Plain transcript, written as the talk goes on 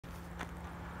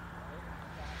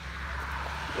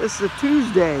This is a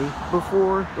Tuesday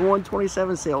before the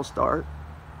 127 sales start,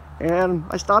 and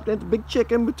I stopped at the Big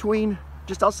Chicken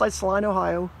just outside Saline,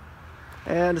 Ohio,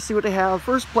 and to see what they have.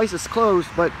 First place is closed,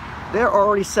 but they're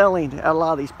already selling at a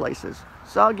lot of these places.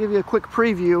 So I'll give you a quick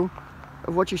preview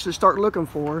of what you should start looking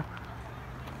for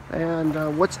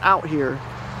and what's out here.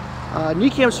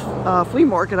 Niecamp's flea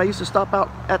market, I used to stop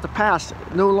out at the past,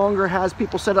 no longer has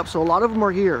people set up, so a lot of them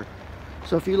are here.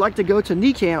 So if you like to go to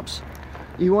Niecamp's,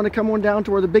 you want to come on down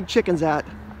to where the Big Chicken's at.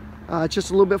 It's just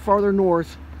a little bit farther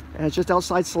north, and it's just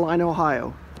outside Saline,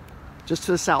 Ohio, just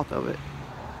to the south of it.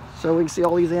 So we can see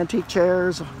all these antique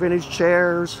chairs, vintage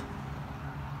chairs.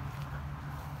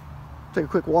 Take a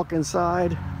quick walk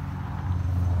inside.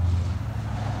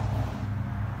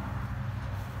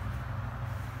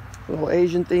 A little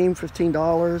Asian theme,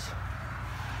 $15.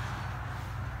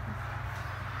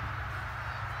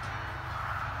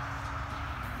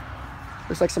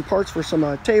 Looks like some parts for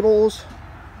some tables.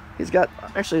 He's got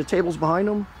actually the tables behind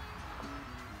him.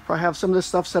 Probably have some of this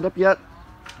stuff set up yet.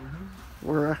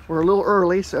 We're a little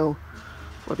early, so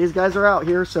but these guys are out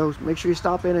here, so make sure you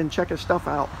stop in and check his stuff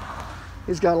out.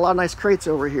 He's got a lot of nice crates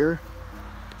over here.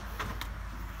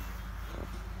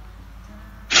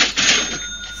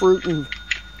 Fruit and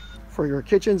for your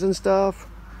kitchens and stuff.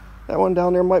 That one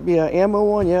down there might be an ammo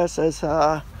one. Yeah, it says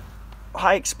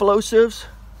high explosives.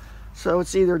 So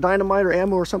it's either dynamite or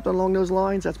ammo or something along those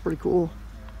lines. That's pretty cool.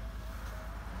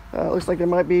 Looks like they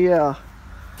might be, and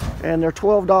they're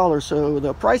 $12, so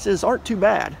the prices aren't too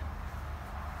bad.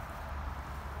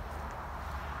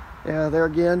 Yeah, there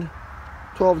again,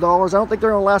 $12. I don't think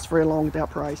they're gonna last very long at that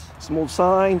price. Some old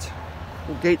signs,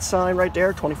 old gate sign right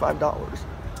there, $25.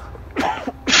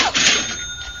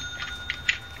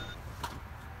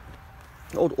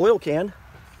 Old oil can,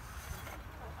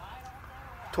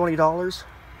 $20.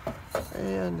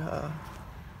 And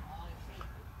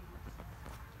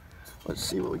let's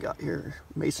see what we got here.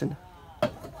 Mason.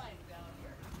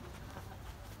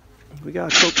 We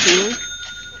got a Coke cooler,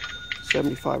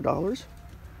 $75.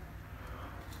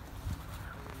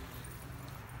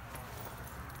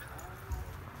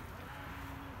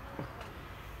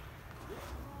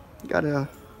 Got a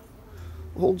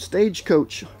old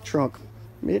Stagecoach trunk,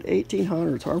 mid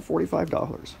 1800s,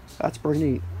 $145. That's pretty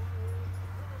neat.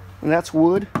 And that's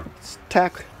wood. It's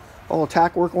tack, all the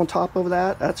tack work on top of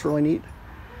that. That's really neat.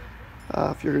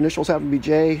 If your initials happen to be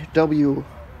JWI,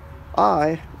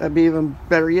 that'd be even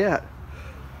better yet.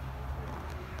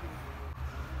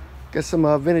 Got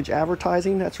some vintage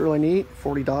advertising. That's really neat.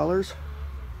 $40.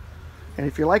 And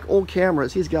if you like old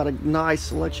cameras, he's got a nice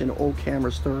selection of old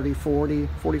cameras, 30, 40,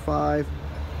 45.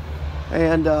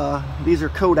 And these are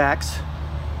Kodaks,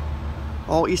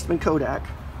 all Eastman Kodak,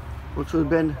 which would have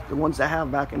been the ones that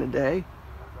have back in the day.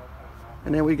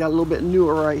 And then we got a little bit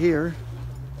newer right here.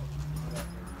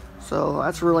 So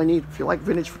that's really neat. If you like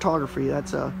vintage photography,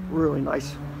 that's a really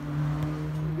nice,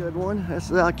 good one.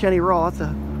 That's Kenny Roth,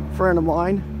 a friend of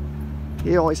mine.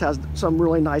 He always has some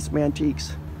really nice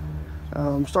antiques.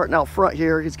 Starting out front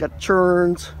here, he's got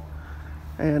churns.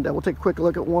 And we'll take a quick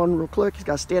look at one real quick. He's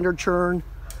got a standard churn,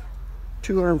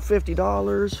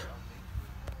 $250.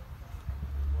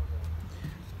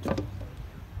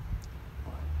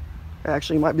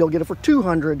 Actually, you might be able to get it for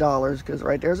 $200 because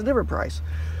right there's a different price.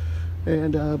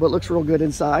 And but it looks real good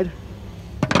inside.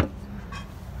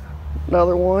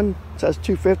 Another one says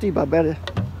 $250, but I bet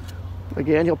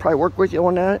again he'll probably work with you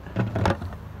on that.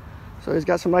 So he's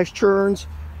got some nice churns,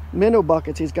 minnow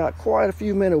buckets. He's got quite a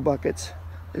few minnow buckets.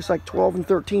 It's like $12 and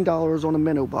 $13 on the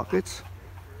minnow buckets.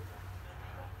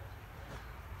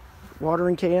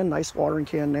 Watering can, nice watering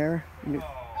can there.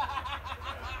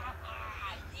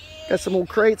 Got some old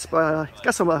crates, but he's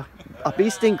got some a bee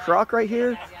sting crock right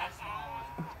here.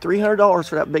 $300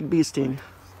 for that big bee sting.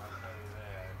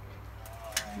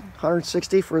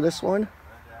 $160 for this one.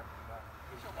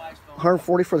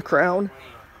 $140 for the crown.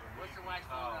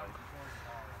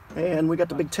 And we got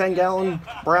the big 10-gallon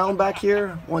brown back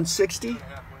here, $160.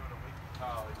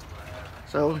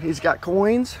 So he's got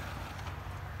coins.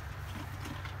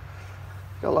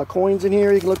 Got a lot of coins in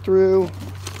here you can look through.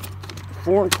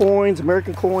 Foreign coins,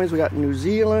 American coins. We got New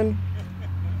Zealand,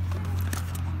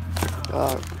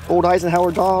 old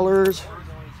Eisenhower dollars,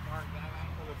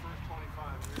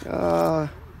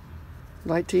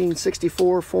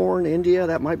 1964 foreign India.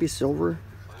 That might be silver.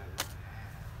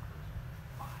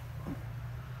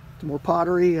 Some more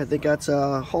pottery. I think that's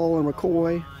Hall and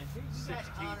McCoy.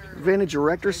 Vintage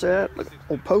erector set. Look,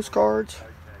 old postcards.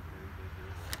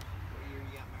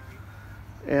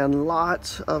 And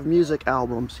lots of music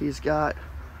albums. He's got,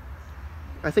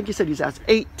 I think he said he's got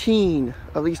 18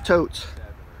 of these totes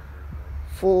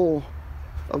full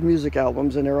of music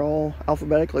albums, and they're all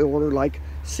alphabetically ordered. Like,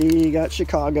 C, you got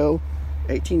Chicago,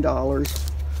 $18.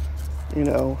 You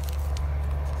know,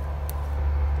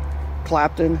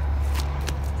 Clapton,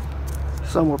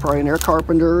 some were probably in there,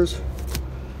 Carpenters.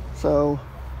 So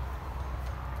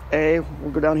A,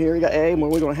 we'll go down here. You got A, and what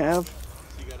are we gonna have?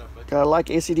 Got like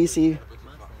AC/DC,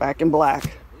 Back in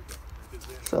Black.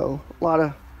 So a lot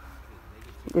of,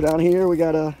 go down here, we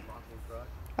got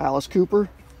Alice Cooper.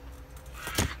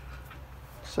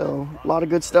 So a lot of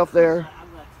good stuff there.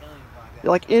 You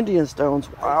like Indian stones?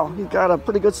 Wow, you've got a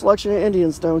pretty good selection of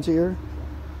Indian stones here.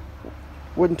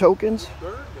 Wooden tokens.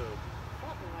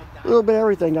 A little bit of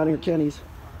everything down here, Kenny's.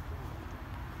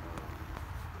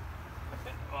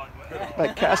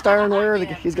 Like cast ironware.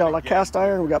 He's got like cast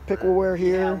iron. We got pickleware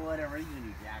here.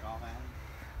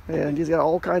 And he's got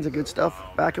all kinds of good stuff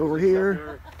back over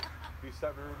here.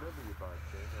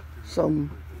 Some,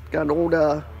 got an old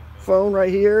phone right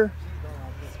here.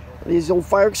 These old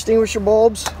fire extinguisher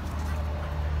bulbs.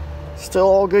 Still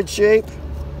all good shape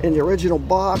in the original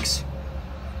box.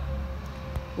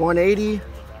 180.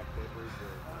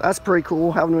 That's pretty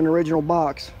cool, having an original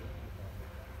box.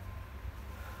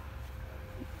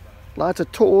 Lots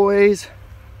of toys.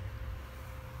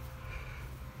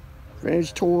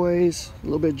 Vintage toys, a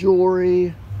little bit of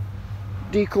jewelry,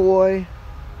 decoy,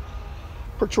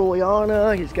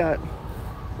 Petroliana. He's got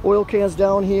oil cans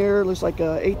down here. Looks like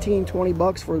 18, 20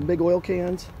 bucks for the big oil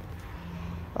cans.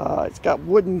 It's got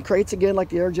wooden crates again, like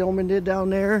the other gentleman did down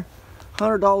there.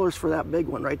 $100 for that big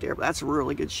one right there, but that's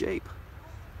really good shape.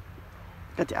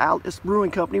 Got the Alice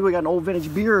Brewing Company. We got an old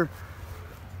vintage beer.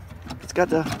 It's got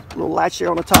the little latch there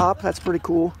on the top. That's pretty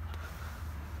cool.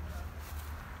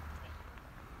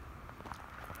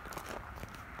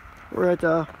 We're at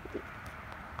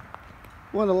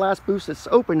one of the last booths that's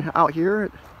open out here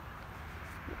at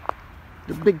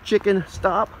the Big Chicken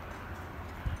stop.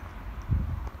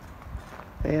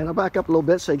 And I'll back up a little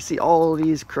bit so you can see all of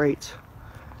these crates.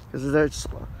 Because there's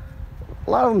a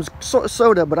lot of them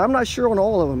soda, but I'm not sure on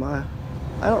all of them. I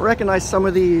don't recognize some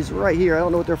of these right here. I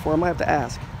don't know what they're for. I might have to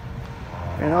ask.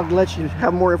 And I'll let you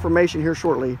have more information here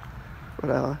shortly.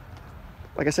 But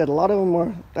like I said, a lot of them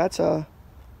are, that's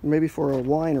maybe for a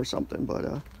wine or something.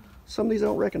 But some of these I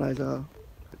don't recognize.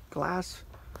 Glass.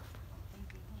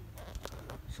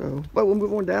 So, but we'll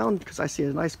move on down because I see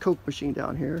a nice Coke machine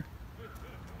down here.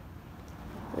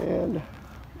 And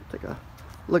take a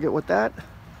look at what that.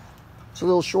 It's a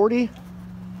little shorty.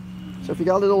 So if you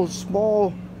got a little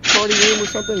small party room or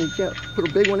something, you can't put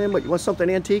a big one in, but you want something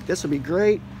antique, this would be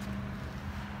great.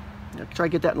 I'll try to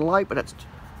get that in light, but that's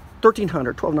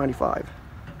 $1,300, $1,295.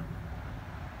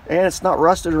 And it's not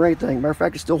rusted or anything. Matter of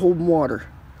fact, it's still holding water.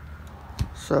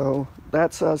 So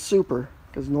that's super,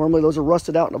 because normally those are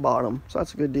rusted out in the bottom. So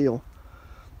that's a good deal.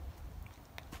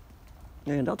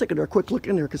 And I'll take a quick look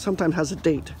in there because sometimes it has a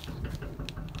date.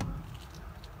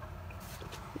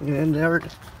 And there,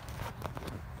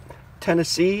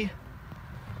 Tennessee.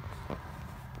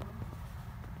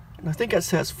 And I think that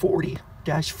says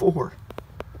 40-4.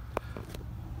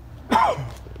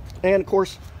 And of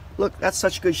course, look, that's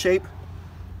such good shape.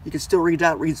 You can still read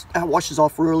that. That washes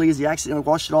off real easy. I accidentally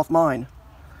washed it off mine.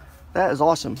 That is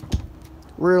awesome.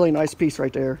 Really nice piece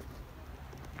right there.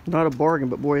 Not a bargain,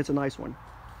 but boy, it's a nice one.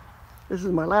 This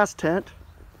is my last tent.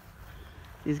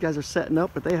 These guys are setting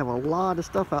up, but they have a lot of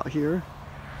stuff out here.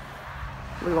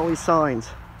 Look at all these signs.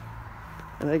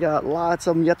 And they got lots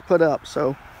of them yet to put up,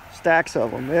 so stacks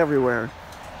of them everywhere.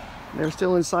 And they're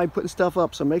still inside putting stuff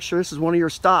up, so make sure this is one of your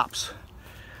stops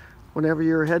whenever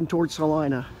you're heading towards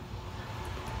Salina.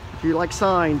 If you like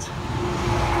signs, he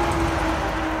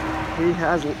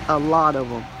has a lot of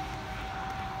them.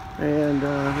 And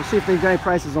we'll see if they've got any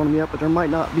prices on them yet, but there might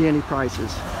not be any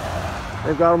prices.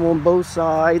 They've got them on both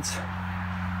sides.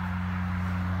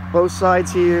 Both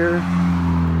sides here.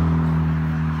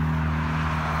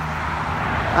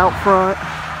 Out front.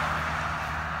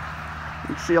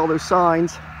 You can see all those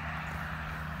signs.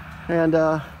 And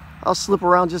I'll slip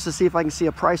around just to see if I can see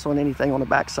a price on anything on the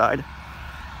back side.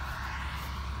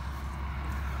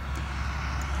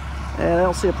 And I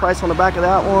don't see a price on the back of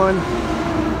that one.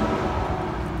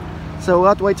 So we'll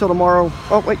have to wait till tomorrow.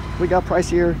 Oh wait, we got a price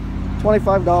here.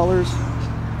 $25,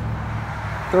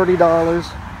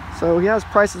 $30. So he has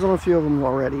prices on a few of them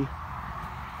already.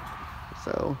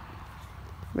 So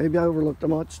maybe I overlooked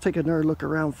them. Let's take another look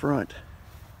around front.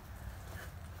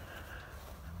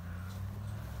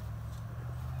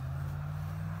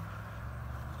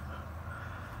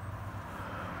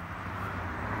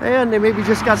 And they maybe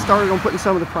just got started on putting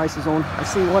some of the prices on. I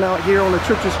see one out here on the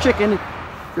Church's Chicken. If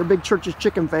you're a big Church's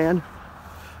Chicken fan.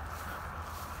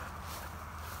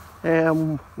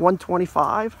 and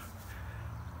 $125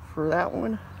 for that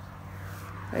one.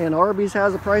 And Arby's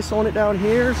has a price on it down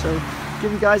here, so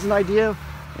give you guys an idea.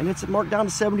 And it's marked down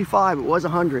to 75. It was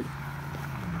 100.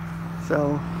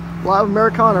 So a lot of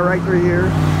Americana right through here.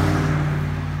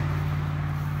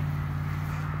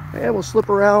 And we'll slip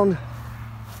around.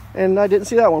 And I didn't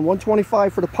see that one.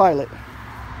 125 for the Pilot.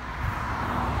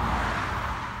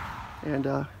 And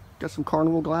got some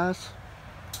Carnival glass.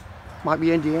 Might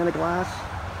be Indiana glass.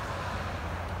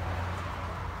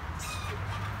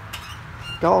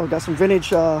 Oh, got some vintage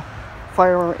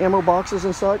firearm ammo boxes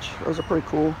and such. Those are pretty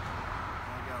cool.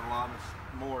 I got a lot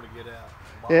more to get out.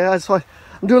 Yeah, that's why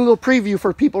I'm doing a little preview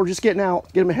for people who are just getting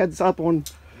out. Get them a heads up on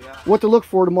what to look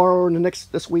for tomorrow and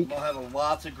this week. We'll have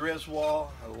lots of Griswold,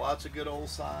 lots of good old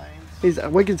signs.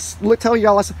 We can tell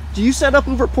y'all. Do you set up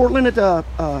over at Portland at the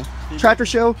tractor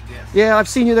show? Yes. Yeah, I've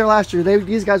seen you there last year.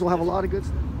 These guys will have a lot of good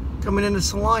stuff. Coming into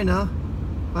Salina,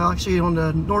 well, actually on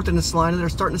the north end of Salina, they're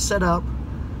starting to set up.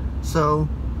 So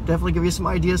definitely give you some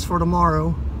ideas for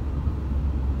tomorrow.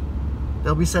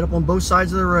 They'll be set up on both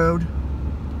sides of the road.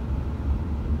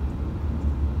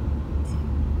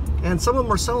 And some of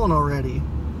them are selling already.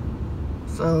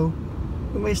 So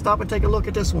we may stop and take a look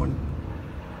at this one.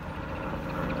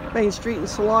 Main Street in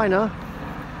Salina.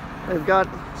 They've got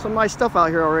some nice stuff out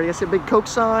here already. I see a big Coke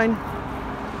sign.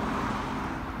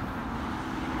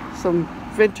 Some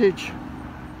vintage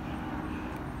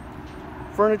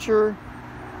furniture.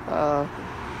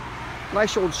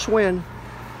 Nice old Schwinn.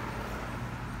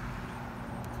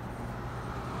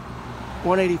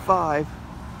 $185.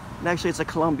 And actually it's a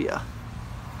Columbia.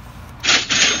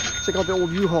 Check out the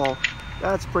old U-Haul.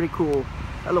 That's pretty cool.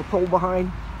 That little pole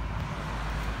behind.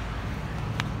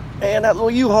 And that little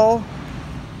U-Haul,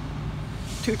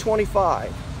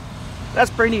 $225. That's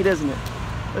pretty neat, isn't it?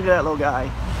 Look at that little guy.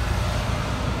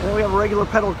 And then we have a regular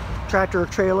pedal tractor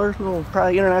trailer, little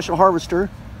probably International Harvester,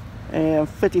 and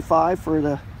 $55 for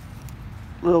the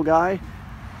little guy.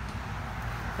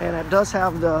 And it does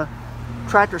have the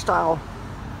tractor style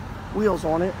wheels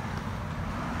on it.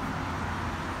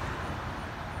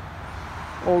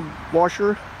 Old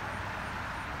washer.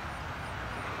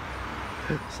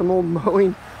 Some old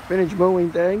mowing, vintage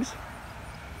mowing things.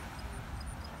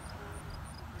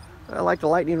 I like the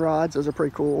lightning rods. Those are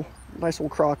pretty cool. Nice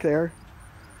little crock there.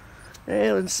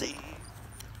 And let's see.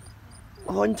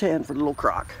 110 for the little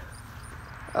crock.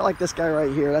 I like this guy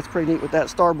right here. That's pretty neat with that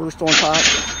starburst on top.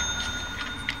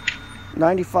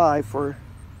 95 for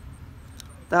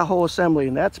that whole assembly.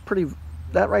 And that's pretty,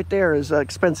 that right there is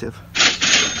expensive.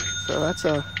 So that's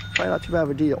probably not too bad of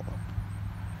a deal.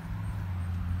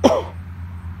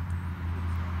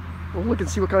 We'll look and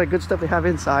see what kind of good stuff they have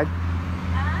inside.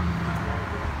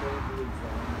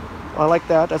 I like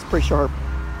that. That's pretty sharp.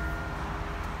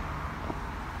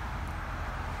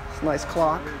 It's a nice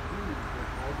clock.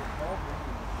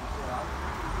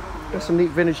 Got some neat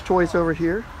vintage toys over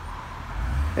here.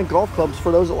 And golf clubs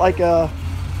for those that like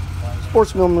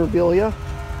sports memorabilia.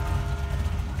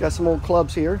 Got some old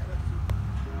clubs here.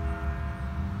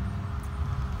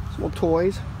 Some old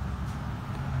toys.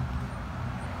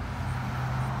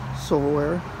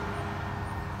 Silverware.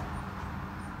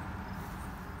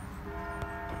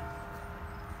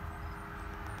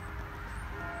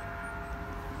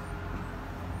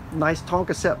 Nice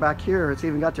Tonka set back here. It's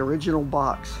even got the original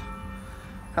box.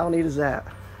 How neat is that?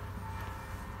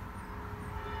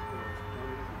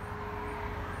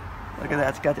 Look at that,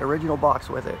 it's got the original box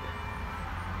with it.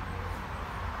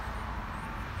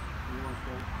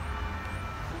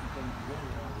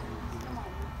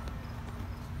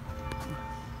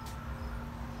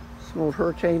 Some old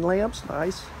Hurricane lamps,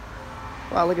 nice.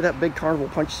 Wow, look at that big Carnival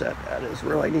punch set. That is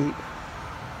really neat.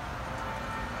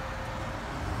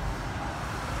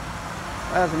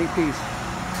 That's a neat piece.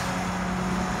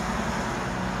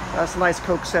 That's a nice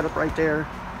Coke setup right there.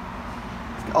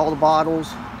 All the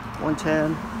bottles,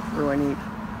 110, really neat.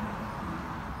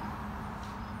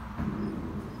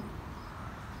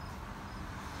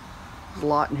 There's a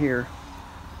lot in here.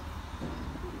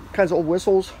 Kinds of old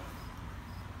whistles,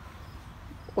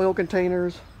 oil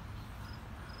containers.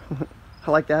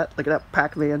 I like that. Look at that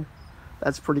Pac-Man.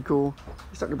 That's pretty cool.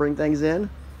 He's starting to bring things in.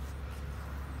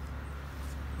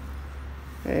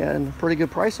 And pretty good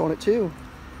price on it too.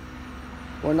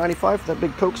 $195 for that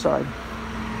big Coke side.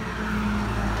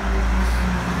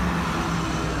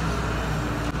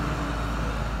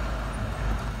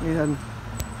 And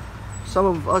some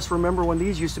of us remember when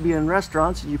these used to be in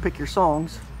restaurants and you pick your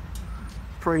songs.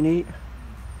 Pretty neat.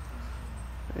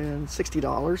 And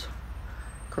 $60. Of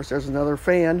course, there's another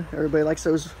fan. Everybody likes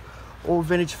those old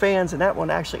vintage fans, and that one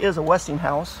actually is a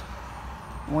Westinghouse.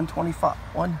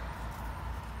 $125.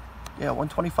 Yeah,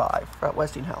 125 at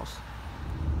Westinghouse.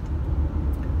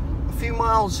 A few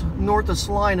miles north of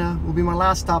Salina will be my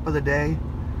last stop of the day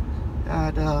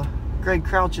at Greg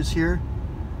Crouch's here.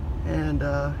 And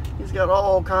he's got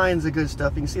all kinds of good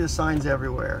stuff. You can see the signs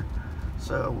everywhere.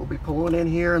 So we'll be pulling in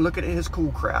here and looking at his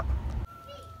cool crap.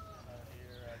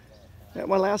 At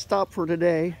my last stop for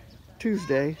today,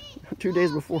 Tuesday, 2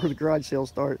 days before the garage sales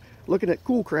start, looking at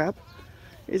cool crap.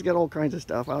 He's got all kinds of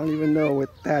stuff. I don't even know what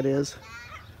that is.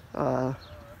 But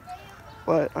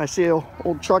I see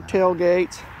old truck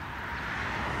tailgates.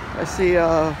 I see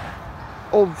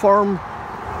old farm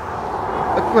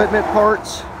equipment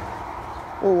parts,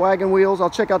 old wagon wheels. I'll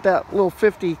check out that little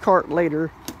 50 cart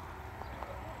later.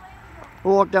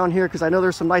 We'll walk down here because I know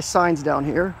there's some nice signs down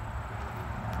here.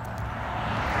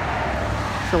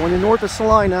 So when you're north of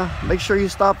Salina, make sure you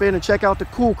stop in and check out the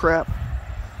cool crap.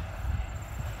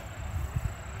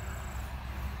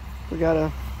 We got a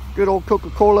good old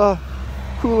Coca-Cola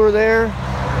cooler there.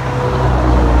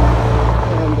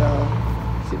 And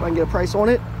see if I can get a price on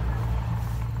it.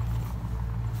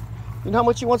 You know how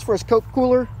much he wants for his Coke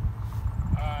cooler?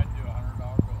 I'd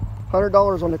do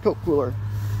 $100 on the Coke cooler.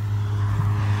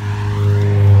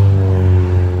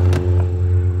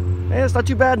 And it's not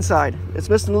too bad inside. It's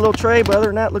missing a little tray, but other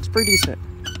than that, it looks pretty decent.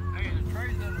 Hey, the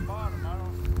tray's in the bottom.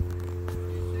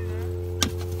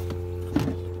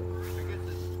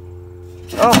 You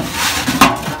see that? Oh,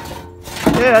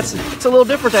 yeah, it's a little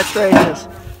different, that tray is.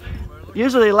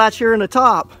 Usually they latch here in the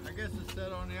top. I guess it's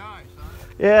set on the ice, huh?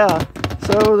 Yeah,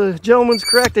 so the gentleman's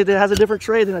corrected. It has a different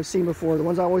tray than I've seen before. The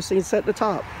ones I've always seen set at the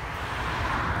top.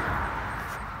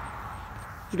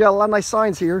 You got a lot of nice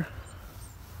signs here.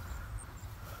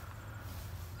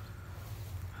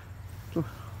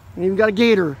 And you've got a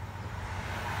gator.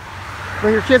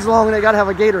 Bring your kids along and they gotta have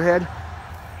a gator head.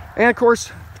 And of course,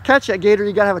 to catch that gator,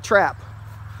 you gotta have a trap.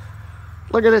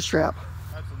 Look at this trap.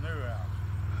 That's a new house.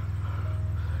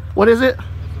 What is it? It's a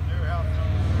new house.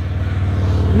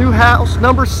 New house,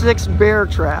 number 6 bear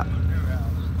trap. New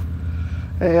house.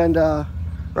 And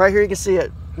right here you can see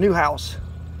it, new house.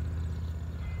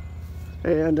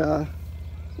 And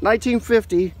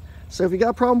 1950. So if you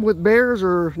got a problem with bears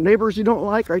or neighbors you don't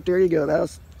like, right there you go.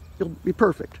 You'll be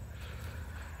perfect.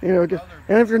 You know,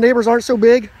 and if your neighbors aren't so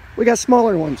big, we got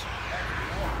smaller ones.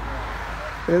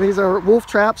 And these are wolf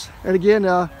traps. And again,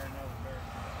 you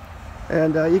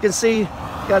can see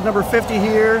got number 50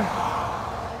 here,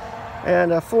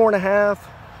 and 4.5,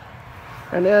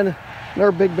 and then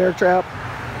another big bear trap.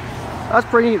 That's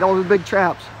pretty neat, all the big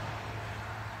traps.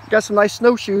 Got some nice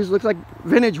snowshoes, look like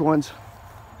vintage ones,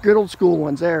 good old school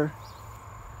ones there.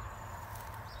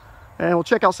 And we'll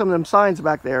check out some of them signs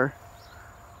back there.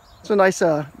 It's a nice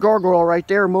gargoyle right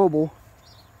there, mobile.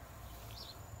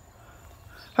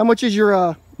 How much is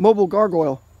your mobile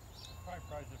gargoyle? Probably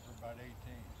priced it for about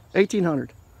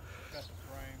 1,800. Got the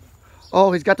frame.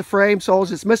 Oh, he's got the frame, so all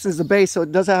it's missing is the base, so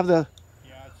it does have the...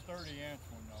 Yeah, it's 30-inch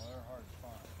one though. They're hard to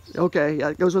find. Okay, yeah,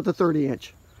 it goes with the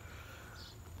 30-inch.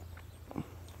 That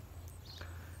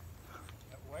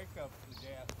Wake Up the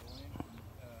gasoline,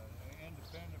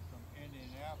 independent from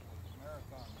Indianapolis,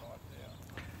 Marathon bought them.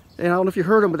 And I don't know if you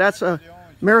heard him, but that's a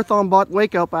Marathon bought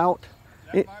Wake Up out.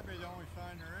 That might be the only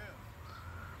sign there is.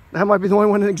 That might be the only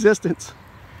one in existence.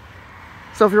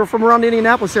 So if you're from around the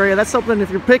Indianapolis area, that's something, if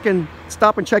you're picking,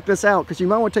 stop and check this out, because you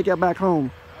might want to take that back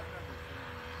home.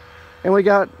 And we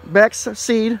got Beck's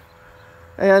seed,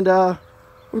 and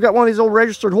we've got one of these old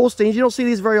registered Holsteins. You don't see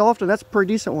these very often. That's a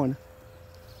pretty decent one.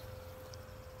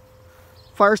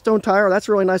 Firestone tire, that's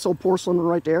a really nice old porcelain one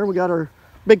right there. We got our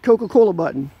big Coca-Cola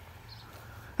button.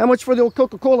 How much for the old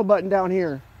Coca-Cola button down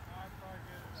here?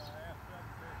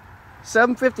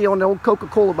 $7.50 on the old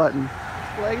Coca-Cola button.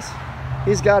 Place.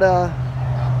 He's got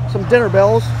some dinner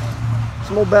bells,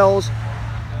 some old bells.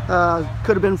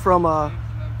 Could have been from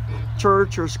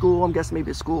church or school. I'm guessing maybe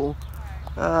a school.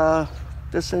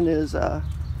 This one is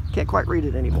can't quite read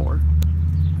it anymore.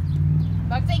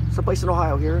 Someplace in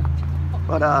Ohio here,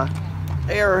 but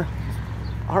they're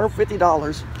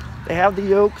 $150. They have the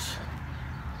yokes,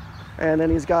 and then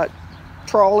he's got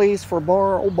trolleys for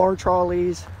old barn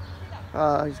trolleys.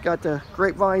 He's got the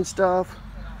grapevine stuff,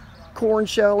 corn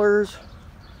shellers,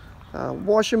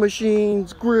 washing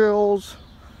machines, grills,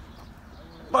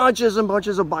 bunches and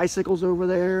bunches of bicycles over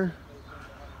there,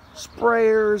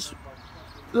 sprayers,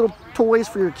 little toys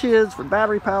for your kids for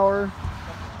battery power.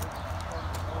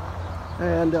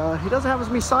 And he doesn't have as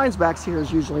many signs back here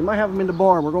as usually. He might have them in the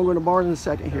barn. We're going to go in the barn in a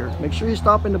second here. Make sure you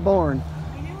stop in the barn,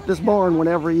 this barn,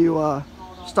 whenever you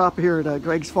stop here at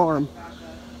Greg's farm.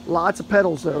 Lots of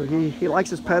pedals though. He likes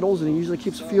his pedals, and he usually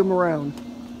keeps a few of them around.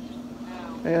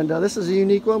 And this is a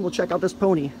unique one. We'll check out this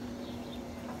pony.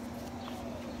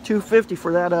 $250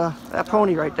 for that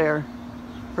pony right there.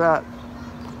 Right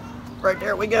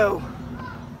there we go.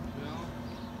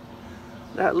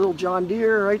 That little John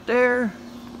Deere right there.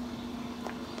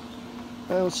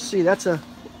 Let's see,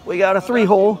 we got a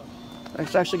 3-hole.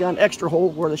 It's actually got an extra hole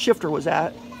where the shifter was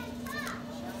at.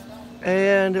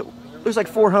 And it was like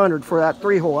 $400 for that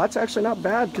 3-hole. That's actually not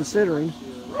bad considering.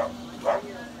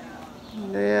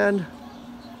 And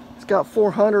it's got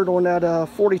 $400 on that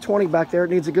 4020 back there.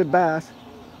 It needs a good bath.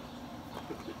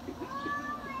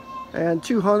 And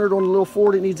 $200 on the little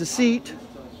Ford. It needs a seat.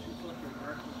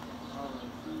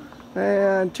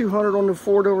 And $200 on the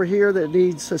Ford over here that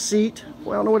needs a seat.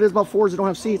 Well, I don't know what it is about Fords that don't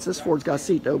have seats. This Ford's got a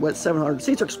seat though, but it's $700.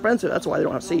 Seats are expensive, that's why they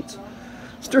don't have seats.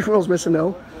 Steering wheel's missing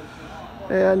though.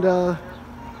 And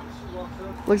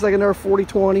looks like another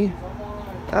 4020.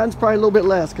 That's probably a little bit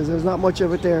less because there's not much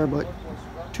of it there, but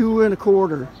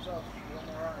 $225.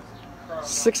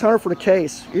 $600 for the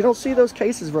case. You don't see those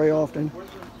cases very often.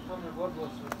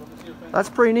 That's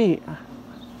pretty neat.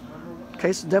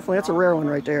 Case is definitely, that's a rare one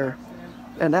right there.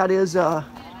 And that is, looks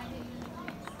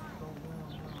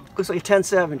like a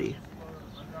 1070.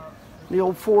 The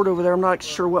old Ford over there, I'm not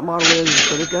sure what model it is,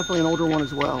 but it's definitely an older one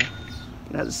as well.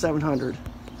 And that's a 700.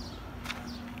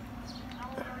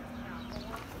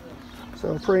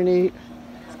 So pretty neat.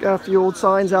 It's got a few old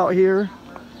signs out here.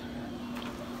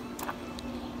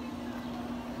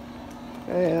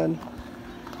 And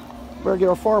better get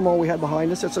our Farmall we had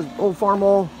behind us. It's an old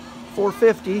Farmall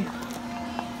 450.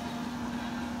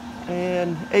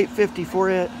 And $850 for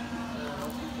it.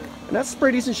 And that's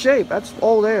pretty decent shape. That's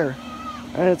all there.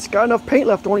 And it's got enough paint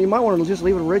left on it, you might want to just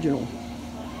leave it original.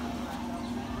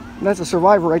 And that's a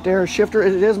Survivor right there. Shifter,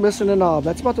 it is missing a knob.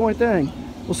 That's about the only thing.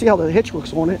 We'll see how the hitch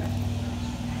looks on it.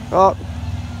 Oh,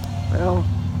 well,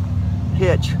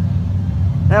 hitch.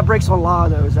 That breaks on a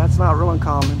lot of those. That's not real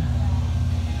uncommon.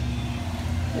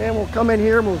 And we'll come in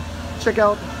here and we'll check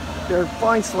out their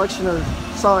fine selection of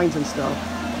signs and stuff.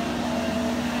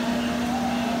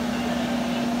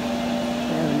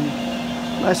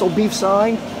 And nice old beef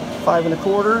sign, 5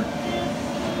 1/4.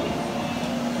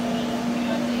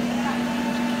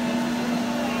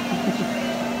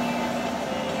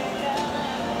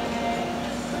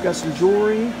 Got some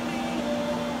jewelry.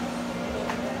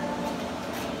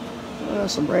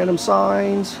 Some random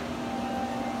signs.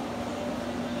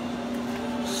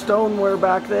 Stoneware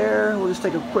back there. We'll just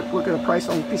take a quick look at the price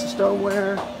on a piece of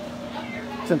stoneware.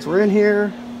 Since we're in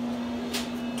here,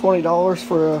 $20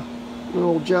 for a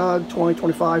little jug, 20,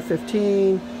 25,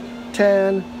 15,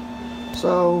 10.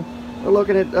 So we're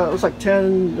looking at, it was like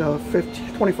 $10,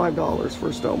 $50, $25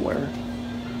 for stoneware.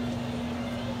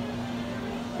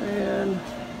 And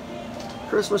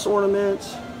Christmas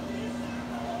ornaments.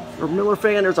 For Miller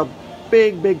fan, there's a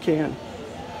big can.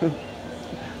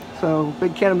 So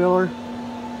big can of Miller.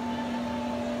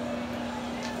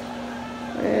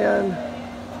 And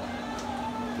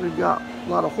we've got a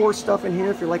lot of horse stuff in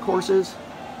here if you like horses.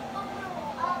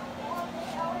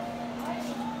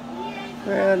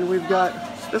 And we've got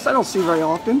this, I don't see very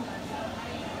often,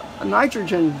 a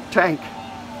nitrogen tank.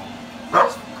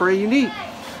 That's pretty unique.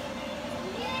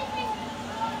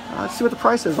 Let's see what the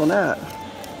price is on that.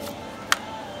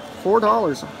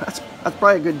 $4. That's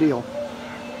probably a good deal.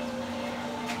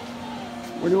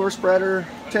 Manure spreader,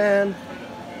 10.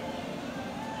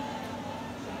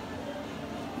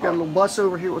 Got a little bus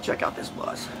over here. We'll check out this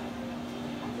bus.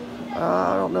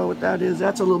 I don't know what that is.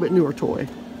 That's a little bit newer toy.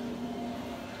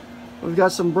 We've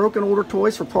got some broken older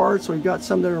toys for parts. We've got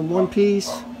some that are in one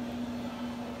piece.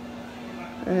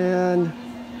 And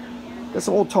got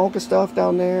some old Tonka stuff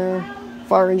down there.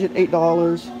 Fire engine,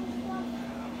 $8.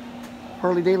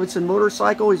 Harley Davidson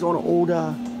motorcycle. He's on an old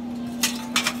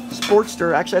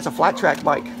Sportster. Actually, that's a flat track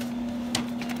bike.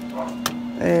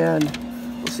 And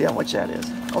we'll see how much that is.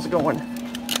 How's it going?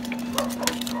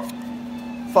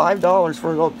 $5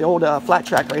 for the old flat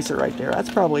track racer right there.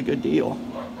 That's probably a good deal.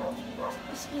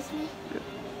 Excuse me?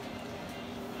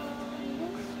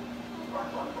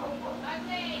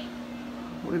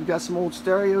 We've got some old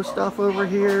stereo stuff over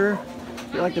here.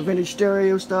 If you like the vintage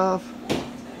stereo stuff.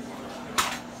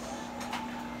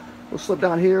 We'll slip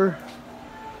down here.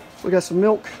 We got some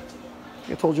milk.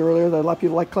 I told you earlier that a lot of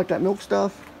people like to collect that milk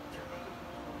stuff.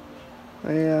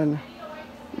 And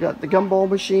we got the gumball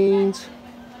machines.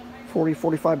 40,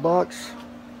 45 bucks.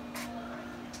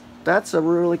 That's a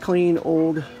really clean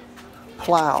old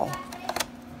plow.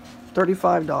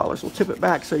 $35. We'll tip it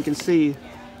back so you can see.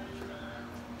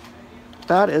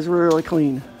 That is really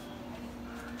clean.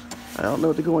 I don't know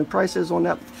what the going price is on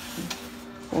that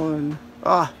one.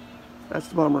 Ah, that's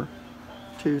the bummer.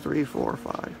 2, 3, 4,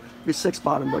 5. Be 6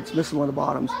 bottom, but it's missing one of the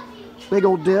bottoms. Big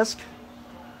old disc.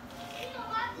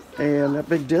 And that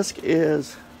big disc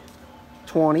is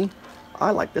 20.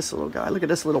 I like this little guy. Look at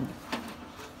this little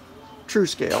true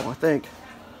scale, I think.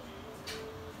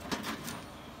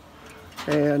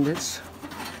 And it's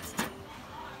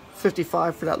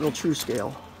 55 for that little true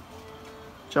scale.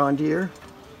 John Deere.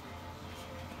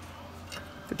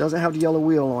 It doesn't have the yellow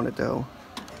wheel on it though.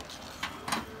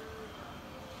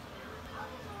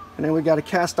 And then we got a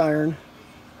cast iron.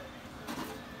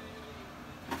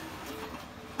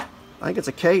 I think it's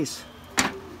a case.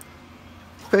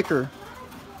 Picker.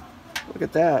 Look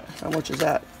at that. How much is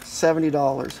that?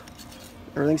 $70.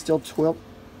 Everything's still 12.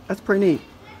 That's pretty neat.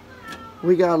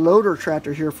 We got a loader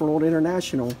tractor here for Old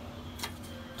International.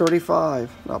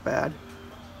 35. Not bad.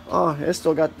 Oh, it's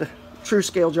still got the true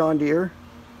scale John Deere.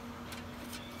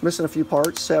 Missing a few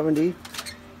parts. 70.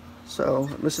 So,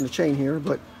 missing the chain here,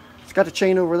 but it's got the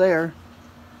chain over there.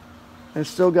 And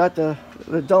it's still got the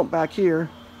dump back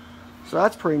here. So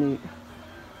that's pretty neat.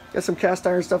 Got some cast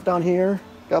iron stuff down here.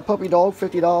 Got a puppy dog,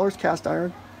 $50, cast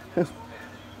iron.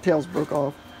 Tails broke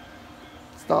off.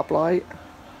 Stoplight.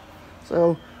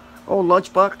 So,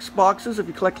 lunch boxes if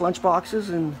you collect lunch boxes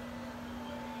and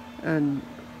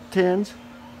tins.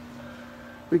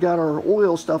 We got our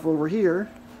oil stuff over here.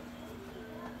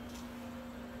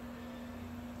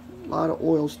 A lot of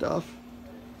oil stuff.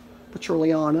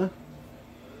 Petroliana.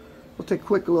 We'll take a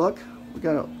quick look. We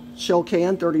got a Shell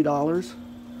can, $30.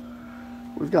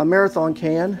 We've got a Marathon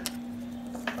can,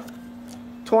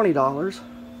 $20.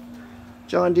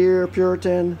 John Deere,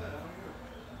 Puritan,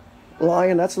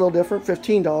 Lion, that's a little different,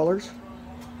 $15.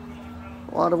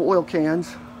 A lot of oil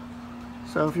cans.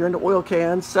 So if you're into oil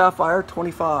cans, Sapphire,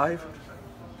 $25.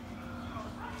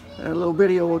 And a little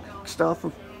video stuff.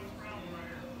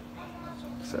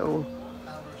 So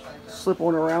slip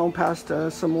on around past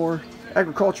some more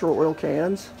agricultural oil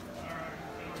cans.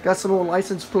 Got some more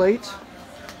license plates.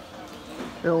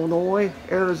 Illinois,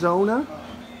 Arizona,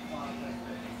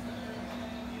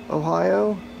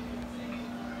 Ohio.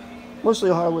 Mostly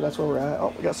Ohio, that's where we're at.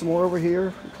 Oh, we got some more over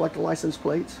here. Collect the license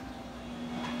plates.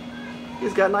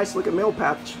 He's got a nice looking mail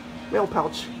pouch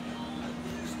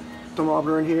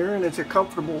thermometer in here, and it's a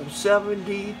comfortable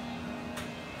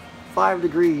 75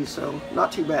 degrees, so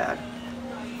not too bad.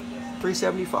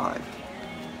 375.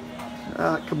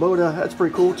 Kubota, that's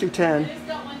pretty cool, 210.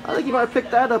 I think you might have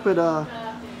picked that up at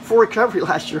For Recovery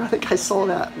last year. I think I saw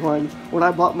that when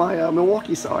I bought my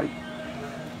Milwaukee side.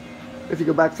 If you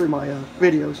go back through my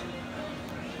videos.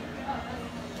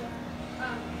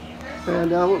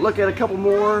 And we'll look at a couple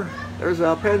more. There's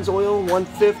a Pennzoil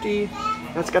 150.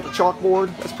 That's got the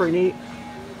chalkboard. That's pretty neat.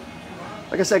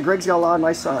 Like I said, Greg's got a lot of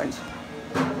nice signs.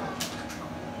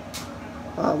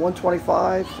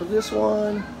 125 for this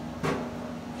one.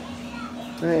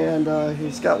 And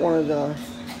he's got one of the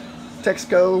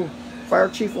Texaco Fire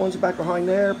Chief ones back behind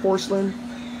there. Porcelain.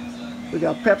 We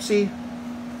got Pepsi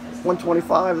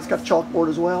 125. It's got the chalkboard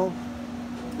as well.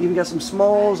 Even got some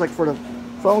smalls like for the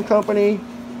phone company.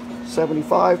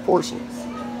 75 porcelain.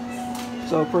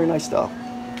 So pretty nice stuff.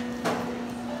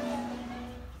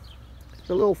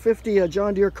 The little 50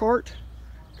 John Deere cart.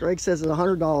 Greg says it's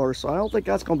 $100, so I don't think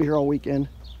that's going to be here all weekend.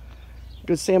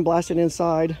 Good sandblasted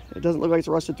inside. It doesn't look like it's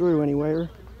rusted through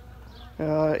anywhere.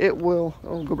 It will,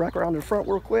 I'll go back around in front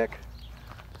real quick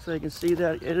so you can see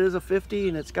that it is a 50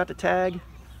 and it's got the tag.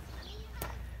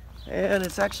 And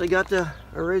it's actually got the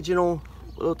original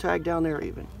little tag down there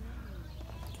even.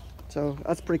 So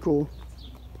that's pretty cool.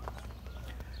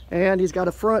 And he's got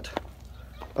a front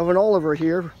of an Oliver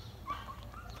here.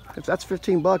 If that's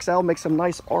 15 bucks, that'll make some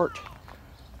nice art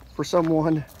for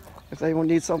someone. If they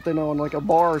need something on like a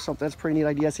bar or something, that's a pretty neat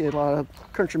idea. I see a lot of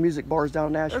country music bars down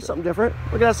in Nashville. There's something different.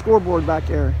 Look at that scoreboard back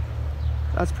there.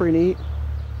 That's pretty neat.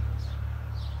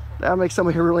 That'll make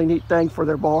somebody a really neat thing for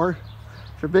their bar.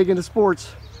 If you're big into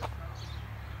sports.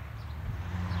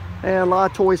 And a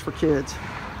lot of toys for kids.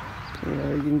 You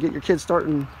know, you can get your kids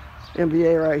starting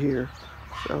NBA right here.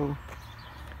 So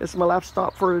this is my last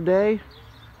stop for today.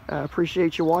 I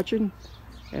appreciate you watching,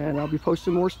 and I'll be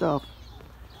posting more stuff.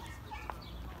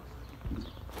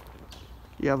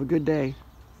 You have a good day.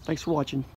 Thanks for watching.